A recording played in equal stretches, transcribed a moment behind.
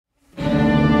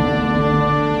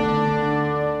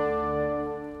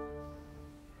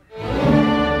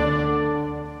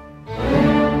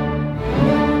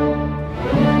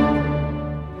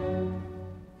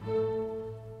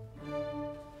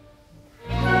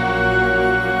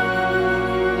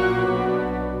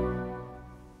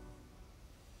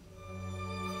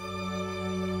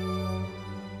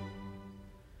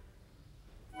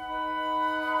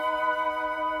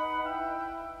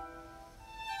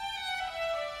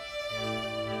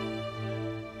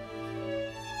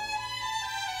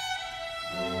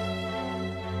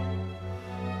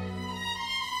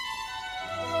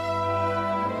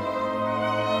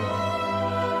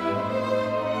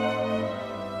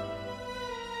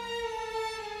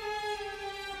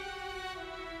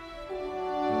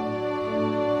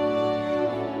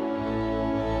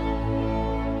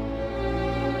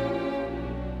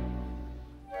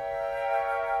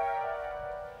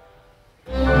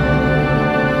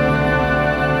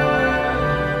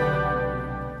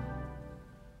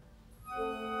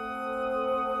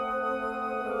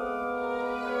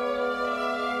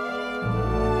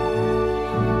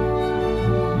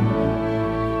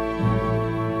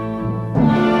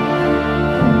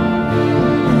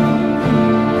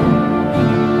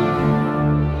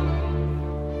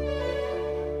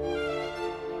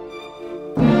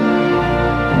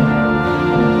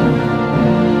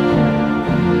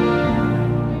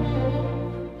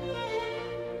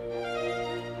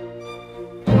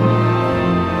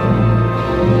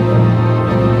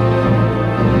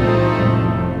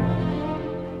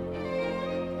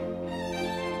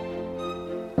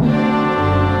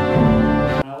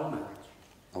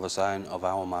of a sign of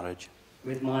our marriage.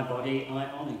 With my body I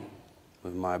honour you.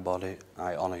 With my body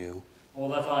I honour you. All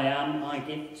that I am I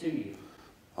give to you.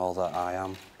 All that I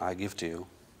am I give to you.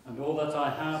 And all that I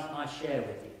have I share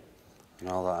with you. And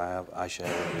all that I have I share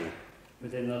with you.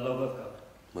 Within the love of God.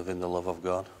 Within the love of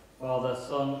God. Father,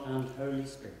 Son and Holy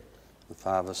Spirit. The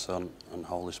Father, Son and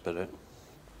Holy Spirit.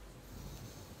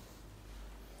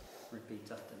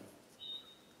 Repeat after me.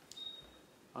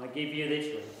 I give you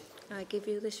this ring. I give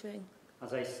you this ring.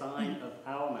 As a sign of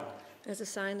our marriage. As a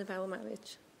sign of our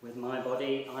marriage. With my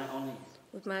body I honour you.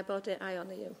 With my body I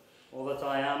honour you. All that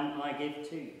I am I give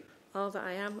to you. All that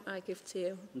I am I give to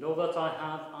you. And all that I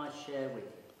have I share with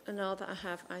you. And all that I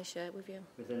have I share with you.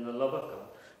 Within the love of God.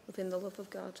 Within the love of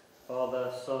God.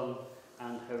 Father, Son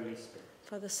and Holy Spirit.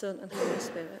 Father, Son and Holy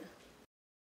Spirit.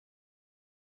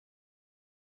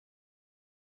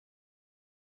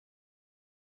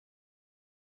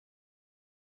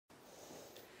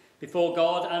 Before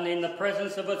God and in the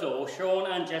presence of us all, Sean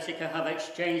and Jessica have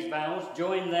exchanged vows,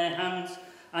 joined their hands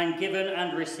and given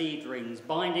and received rings,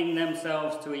 binding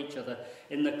themselves to each other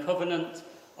in the covenant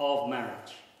of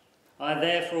marriage. I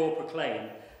therefore proclaim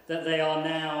that they are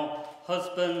now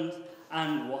husband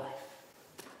and wife.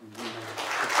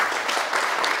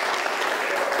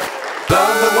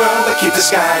 Love the world, but keep the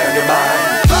sky on your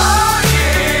mind.